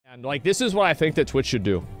And like, this is what I think that Twitch should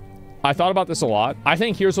do. I thought about this a lot. I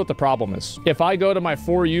think here's what the problem is. If I go to my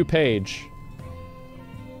For You page,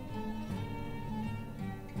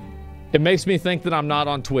 it makes me think that I'm not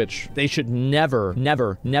on Twitch. They should never,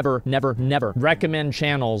 never, never, never, never recommend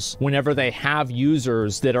channels whenever they have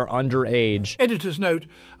users that are underage. Editor's note,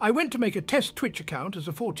 I went to make a test Twitch account as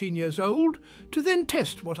a 14 years old to then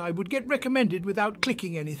test what I would get recommended without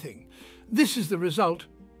clicking anything. This is the result.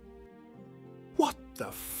 What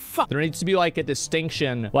the fuck? There needs to be like a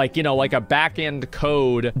distinction, like, you know, like a back-end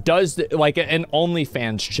code does like an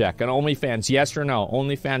OnlyFans check. An OnlyFans, yes or no?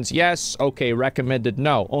 OnlyFans, yes. Okay, recommended,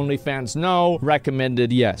 no. OnlyFans, no.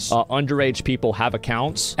 Recommended, yes. Underage people have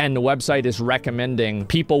accounts, and the website is recommending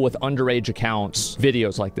people with underage accounts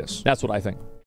videos like this. That's what I think.